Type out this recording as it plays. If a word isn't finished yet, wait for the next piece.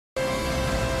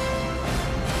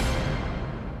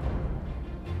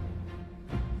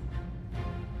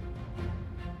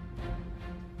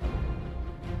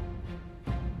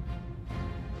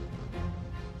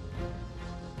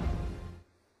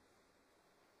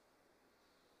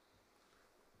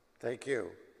Thank you.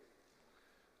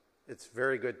 It's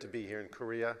very good to be here in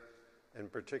Korea,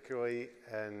 and particularly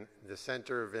in the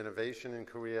Center of Innovation in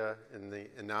Korea, in the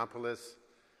Innopolis.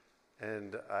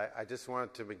 And I just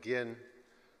want to begin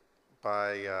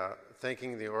by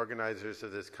thanking the organizers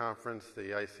of this conference, the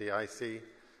ICIC,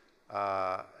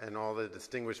 and all the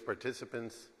distinguished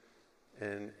participants,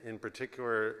 and in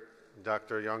particular,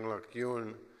 Dr. Young-Luk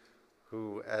Yoon,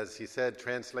 who, as he said,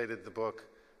 translated the book,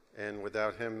 and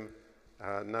without him,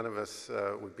 none of us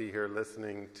would be here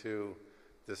listening to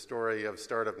the story of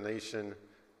Startup Nation,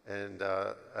 and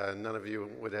none of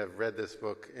you would have read this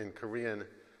book in Korean.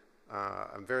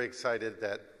 I'm very excited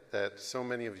that so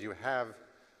many of you have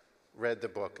read the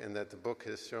book and that the book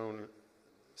has shown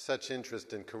such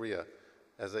interest in Korea.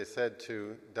 As I said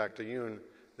to Dr. Yoon,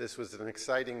 this was an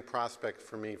exciting prospect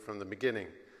for me from the beginning.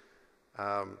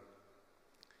 I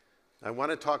want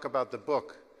to talk about the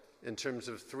book in terms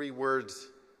of 3 words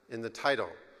in the title.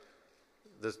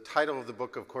 The title of the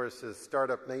book, of course, is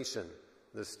Startup Nation,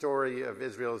 the story of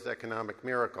Israel's economic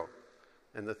miracle.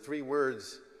 And the 3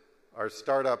 words are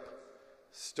startup,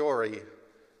 story,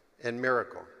 and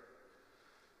miracle.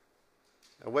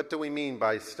 Now, what do we mean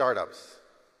by startups?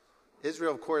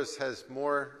 Israel, of course, has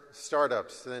more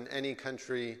startups than any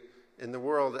country in the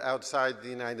world outside the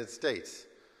United States,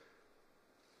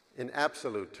 in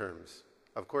absolute terms.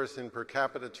 Of course, in per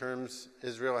capita terms,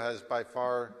 Israel has by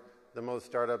far the most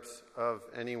startups of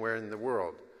anywhere in the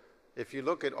world. If you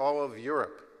look at all of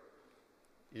Europe,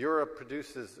 Europe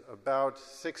produces about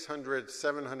 600,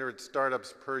 700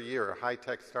 startups per year,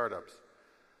 high-tech startups.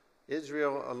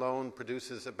 Israel alone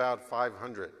produces about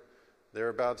 500. There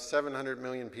are about 700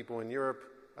 million people in Europe,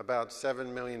 about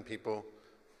 7 million people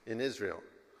in Israel.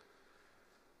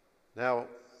 Now,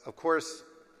 of course,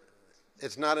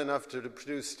 it's not enough to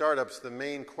produce startups. The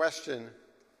main question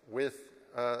with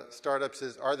startups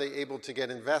is, are they able to get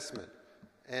investment?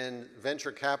 And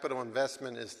venture capital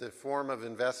investment is the form of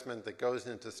investment that goes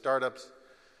into startups.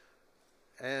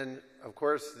 And of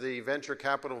course, the venture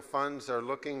capital funds are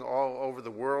looking all over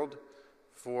the world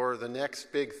for the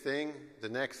next big thing, the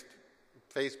next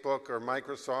Facebook or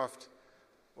Microsoft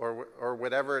or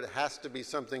whatever. It has to be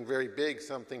something very big,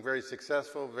 something very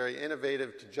successful, very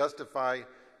innovative to justify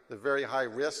the very high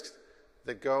risks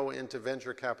that go into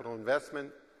venture capital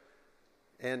investment.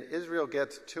 And Israel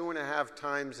gets 2.5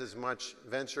 times as much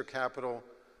venture capital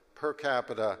per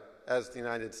capita as the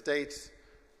United States,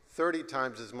 30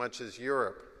 times as much as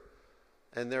Europe.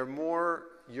 And there are more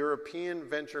European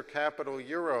venture capital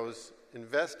euros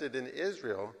invested in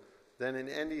Israel than in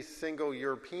any single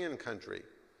European country.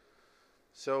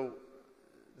 So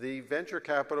the venture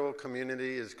capital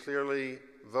community is clearly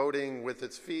voting with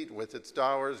its feet, with its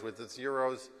dollars, with its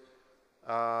euros,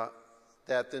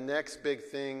 that the next big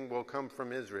thing will come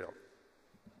from Israel.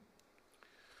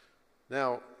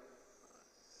 Now,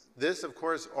 this, of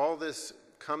course, all this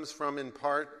comes from, in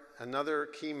part, another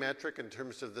key metric in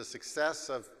terms of the success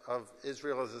of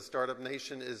Israel as a startup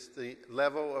nation is the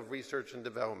level of research and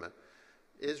development.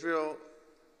 Israel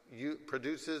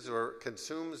produces or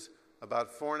consumes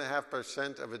about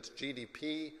 4.5% of its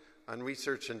GDP on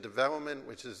research and development,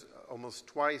 which is almost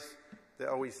twice the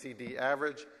OECD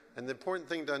average. And the important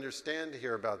thing to understand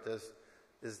here about this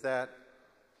is that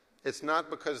it's not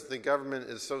because the government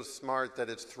is so smart that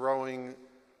it's throwing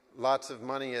lots of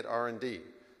money at R&D.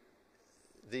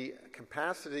 The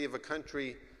capacity of a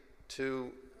country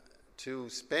to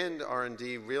spend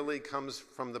R&D really comes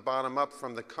from the bottom up,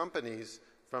 from the companies,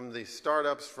 from the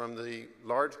startups, from the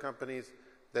large companies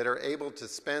that are able to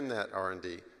spend that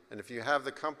R&D. And if you have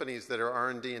the companies that are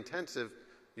R&D intensive,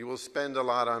 you will spend a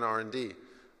lot on R&D.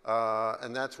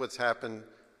 And that's what's happened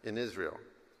in Israel.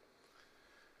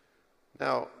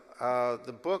 Now,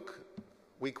 the book,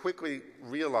 we quickly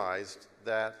realized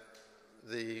that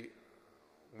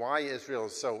why Israel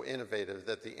is so innovative,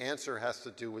 that the answer has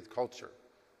to do with culture.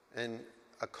 And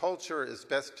a culture is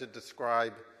best to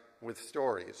describe with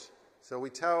stories. So we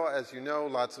tell, as you know,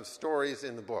 lots of stories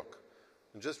in the book.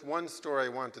 And just one story I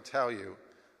want to tell you.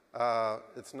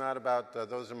 It's not about,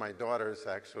 those are my daughters,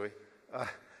 actually.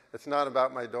 It's not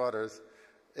about my daughters.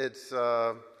 It's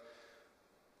about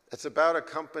a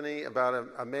company, about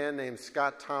a man named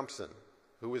Scott Thompson,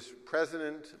 who was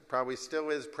president, probably still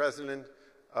is president,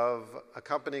 of a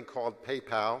company called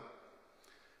PayPal.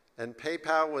 And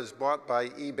PayPal was bought by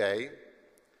eBay.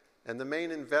 And the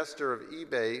main investor of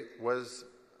eBay was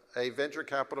a venture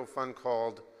capital fund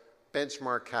called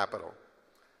Benchmark Capital.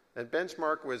 And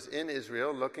Benchmark was in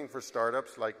Israel looking for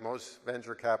startups like most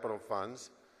venture capital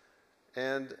funds.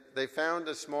 And they found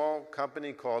a small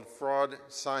company called Fraud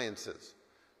Sciences,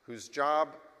 whose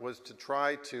job was to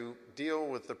try to deal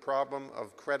with the problem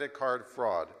of credit card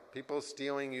fraud, people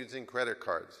stealing using credit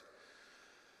cards.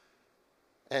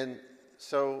 And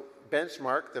so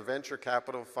Benchmark, the venture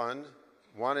capital fund,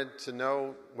 wanted to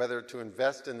know whether to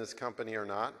invest in this company or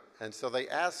not. And so they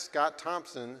asked Scott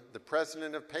Thompson, the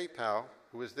president of PayPal,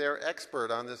 who was their expert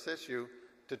on this issue,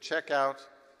 to check out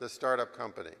the startup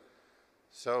company.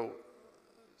 So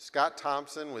Scott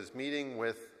Thompson was meeting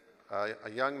with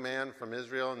a young man from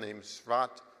Israel named Shvat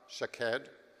Shaked,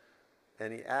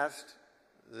 and he asked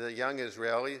the young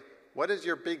Israeli, "What is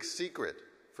your big secret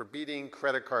for beating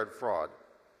credit card fraud?"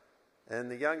 And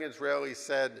the young Israeli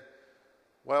said,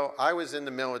 "Well, I was in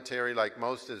the military like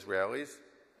most Israelis,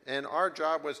 and our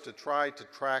job was to try to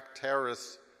track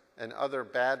terrorists and other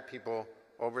bad people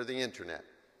over the internet.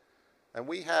 And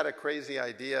we had a crazy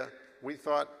idea. We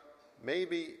thought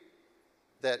maybe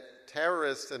that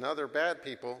terrorists and other bad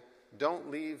people don't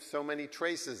leave so many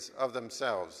traces of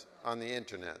themselves on the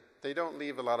internet. They don't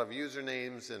leave a lot of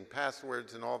usernames and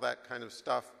passwords and all that kind of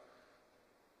stuff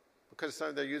because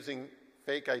they're using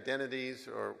fake identities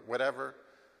or whatever.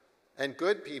 And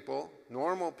good people,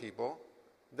 normal people,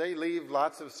 they leave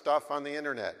lots of stuff on the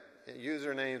internet,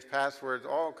 usernames, passwords,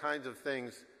 all kinds of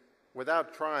things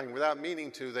without trying, without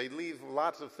meaning to. They leave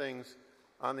lots of things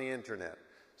on the internet.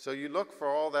 So you look for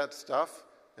all that stuff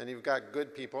and you've got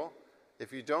good people.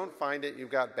 If you don't find it,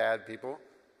 you've got bad people,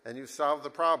 and you've solved the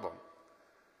problem."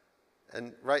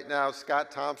 And right now, Scott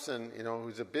Thompson,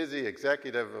 who's a busy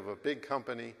executive of a big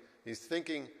company, he's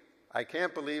thinking, "I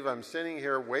can't believe I'm sitting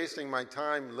here wasting my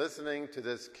time listening to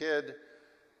this kid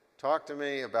talk to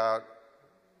me about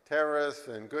terrorists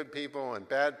and good people and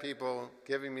bad people,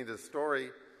 giving me this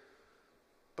story."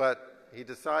 But he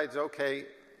decides, okay,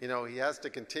 he has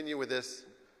to continue with this,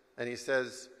 and he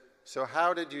says, "So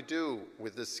how did you do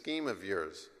with this scheme of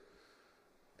yours?"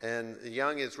 And the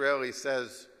young Israeli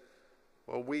says,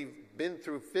 "Well, we've been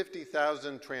through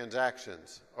 50,000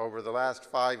 transactions over the last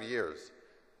 5 years,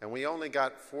 and we only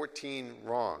got 14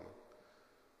 wrong."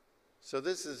 So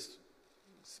this is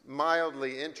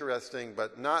mildly interesting,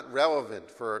 but not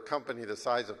relevant for a company the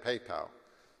size of PayPal.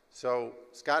 So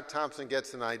Scott Thompson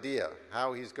gets an idea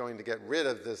how he's going to get rid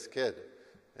of this kid.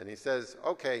 And he says,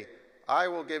 "Okay, I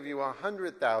will give you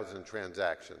 100,000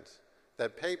 transactions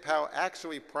that PayPal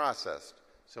actually processed,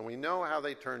 so we know how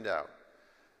they turned out.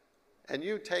 And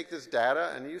you take this data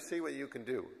and you see what you can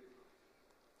do."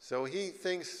 So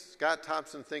Scott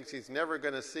Thompson thinks he's never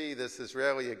going to see this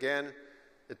Israeli again.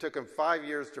 It took him 5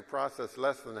 years to process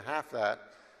less than half that.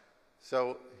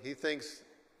 So he thinks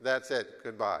that's it,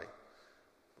 goodbye.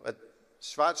 But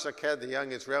Shvat Shaked, the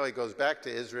young Israeli, goes back to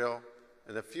Israel.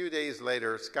 And a few days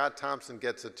later, Scott Thompson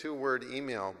gets a 2-word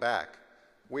email back.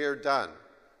 "We're done."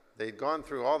 They'd gone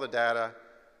through all the data.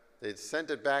 They'd sent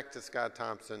it back to Scott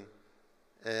Thompson.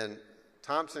 And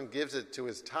Thompson gives it to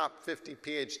his top 50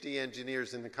 PhD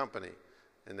engineers in the company.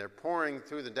 And they're pouring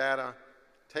through the data.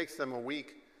 It takes them a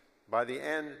week. By the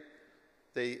end,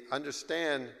 they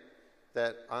understand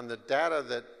that on the data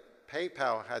that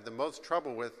PayPal had the most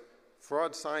trouble with,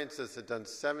 fraud scientists had done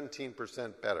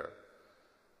 17% better.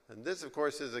 And this, of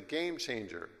course, is a game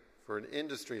changer for an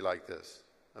industry like this,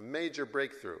 a major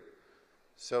breakthrough.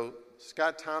 So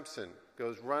Scott Thompson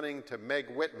goes running to Meg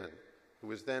Whitman, who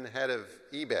was then head of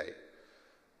eBay,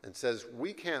 and says,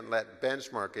 "We can't let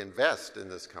Benchmark invest in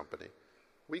this company.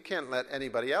 We can't let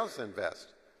anybody else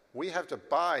invest. We have to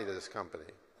buy this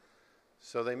company."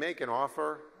 So they make an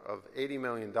offer of $80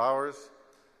 million.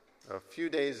 A few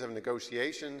days of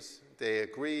negotiations, they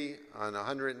agree on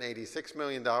 $186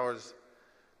 million.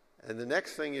 And the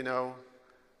next thing you know,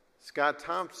 Scott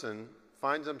Thompson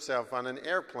finds himself on an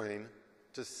airplane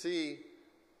to see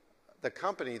the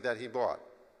company that he bought.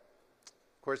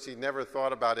 Of course, he'd never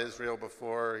thought about Israel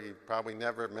before. He probably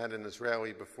never met an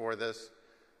Israeli before this.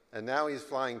 And now he's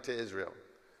flying to Israel.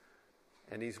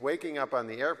 And he's waking up on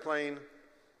the airplane,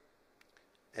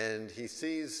 and he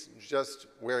sees just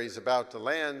where he's about to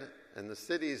land and the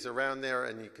cities around there,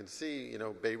 and you can see,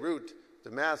 Beirut,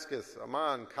 Damascus,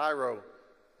 Amman, Cairo,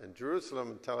 and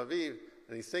Jerusalem and Tel Aviv,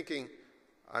 and he's thinking,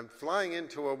 "I'm flying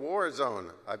into a war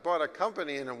zone. I bought a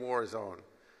company in a war zone."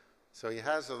 So he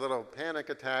has a little panic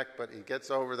attack, but he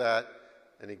gets over that,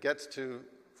 and he gets to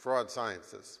fraud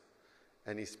sciences.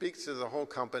 And he speaks to the whole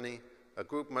company, a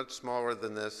group much smaller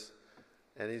than this,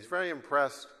 and he's very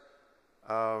impressed.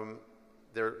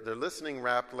 They're listening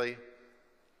raptly,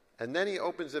 and then he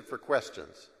opens it for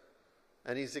questions.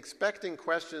 And he's expecting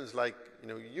questions like,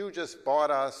 "You just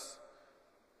bought us.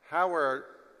 How are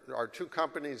our two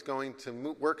companies going to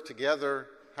work together?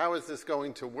 How is this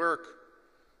going to work?"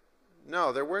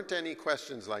 No, there weren't any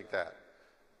questions like that.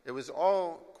 It was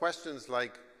all questions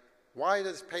like, Why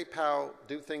does PayPal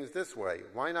do things this way?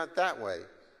 Why not that way?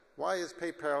 Why is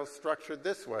PayPal structured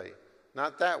this way,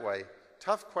 not that way?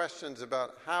 Tough questions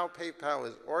about how PayPal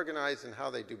is organized and how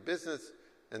they do business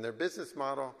and their business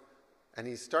model. And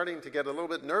he's starting to get a little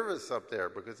bit nervous up there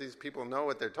because these people know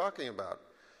what they're talking about.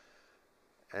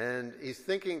 And he's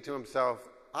thinking to himself,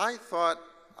 I thought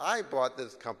I bought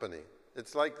this company.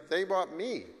 It's like they bought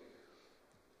me.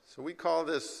 So we call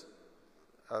this,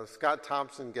 Scott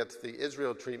Thompson gets the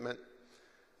Israel treatment.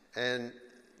 And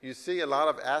you see a lot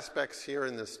of aspects here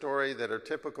in the story that are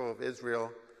typical of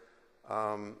Israel.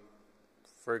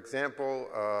 For example,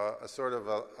 a sort of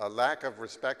a lack of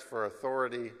respect for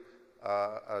authority,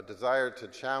 a desire to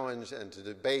challenge and to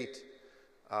debate,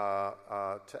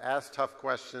 to ask tough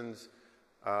questions,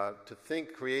 to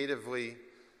think creatively,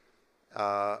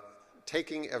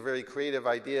 taking a very creative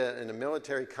idea in a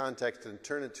military context and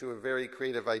turn it to a very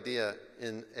creative idea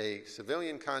in a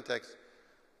civilian context,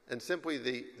 and simply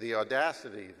the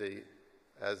audacity,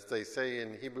 as they say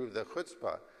in Hebrew, the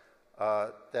chutzpah,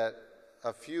 that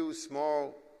a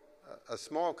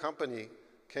small company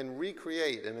can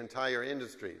recreate an entire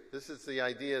industry. This is the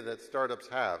idea that startups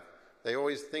have. They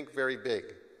always think very big.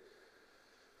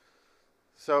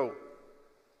 So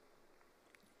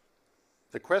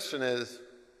the question is,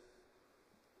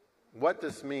 what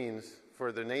this means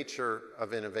for the nature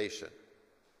of innovation.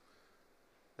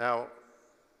 Now,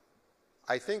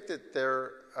 I think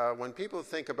that when people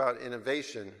think about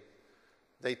innovation,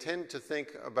 they tend to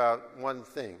think about one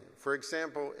thing. For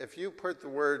example, if you put the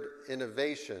word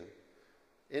innovation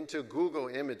into Google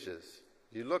Images,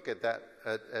 you look at that,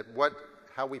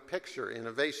 how we picture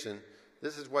innovation,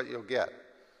 this is what you'll get.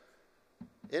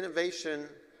 Innovation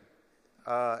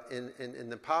in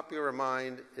the popular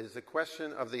mind is a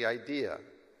question of the idea.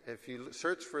 If you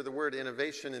search for the word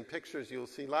innovation in pictures, you'll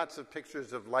see lots of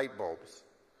pictures of light bulbs,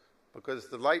 because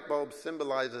the light bulb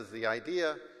symbolizes the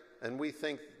idea, and we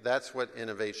think that's what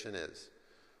innovation is.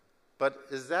 But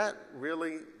is that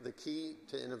really the key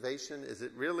to innovation? Is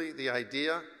it really the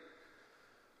idea?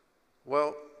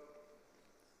 Well,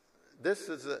 this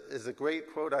is a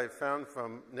great quote I found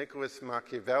from Nicholas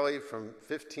Machiavelli from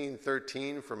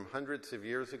 1513, from hundreds of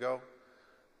years ago,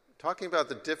 talking about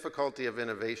the difficulty of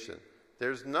innovation.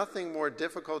 There's nothing more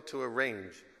difficult to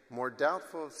arrange, more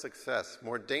doubtful of success,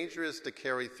 more dangerous to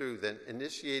carry through than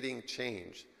initiating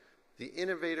change. The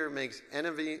innovator makes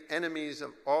enemies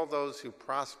of all those who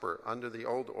prosper under the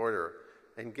old order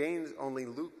and gains only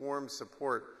lukewarm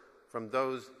support from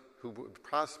those who would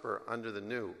prosper under the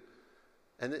new.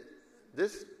 And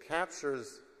this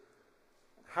captures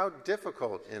how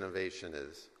difficult innovation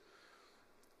is.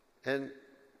 And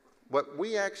what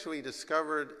we actually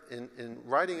discovered in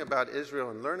writing about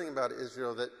Israel and learning about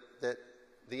Israel, that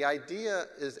the idea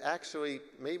is actually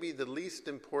maybe the least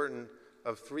important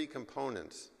of three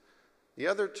components. The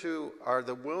other two are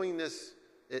the willingness,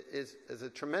 is a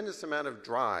tremendous amount of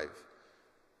drive,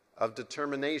 of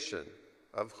determination,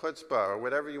 of chutzpah, or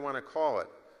whatever you want to call it,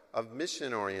 of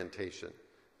mission orientation.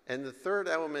 And the third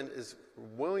element is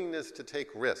willingness to take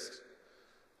risks.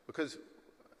 Because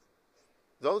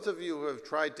those of you who have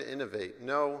tried to innovate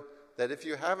know that if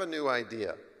you have a new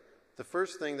idea, the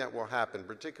first thing that will happen,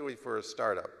 particularly for a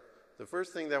startup, the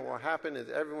first thing that will happen is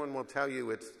everyone will tell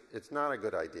you it's not a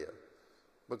good idea.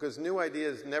 Because new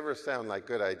ideas never sound like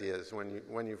good ideas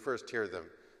when you first hear them.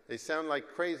 They sound like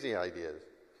crazy ideas.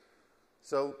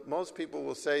 So most people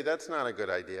will say, that's not a good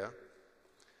idea.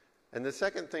 And the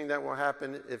second thing that will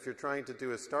happen if you're trying to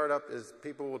do a startup is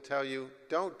people will tell you,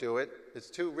 don't do it, it's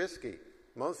too risky.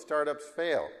 Most startups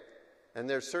fail, and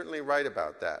they're certainly right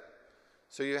about that.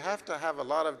 So you have to have a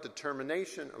lot of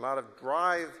determination, a lot of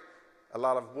drive, a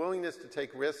lot of willingness to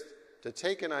take risks, to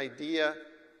take an idea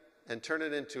and turn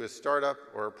it into a startup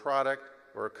or a product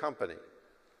or a company.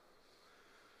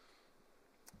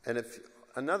 And if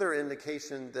another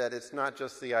indication that it's not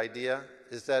just the idea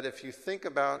is that if you think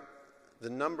about the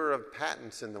number of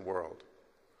patents in the world,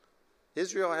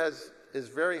 Israel is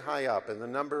very high up in the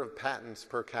number of patents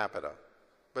per capita.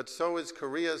 But so is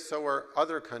Korea, so are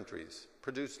other countries,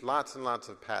 produce lots and lots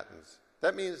of patents.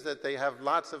 That means that they have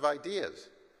lots of ideas.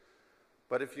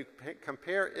 But if you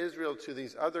compare Israel to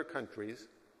these other countries,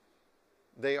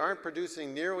 they aren't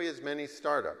producing nearly as many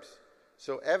startups.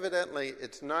 So evidently,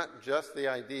 it's not just the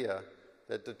idea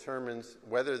that determines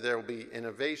whether there will be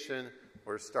innovation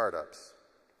or startups.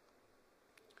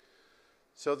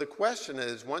 So the question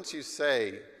is, once you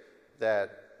say that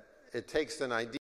it takes an idea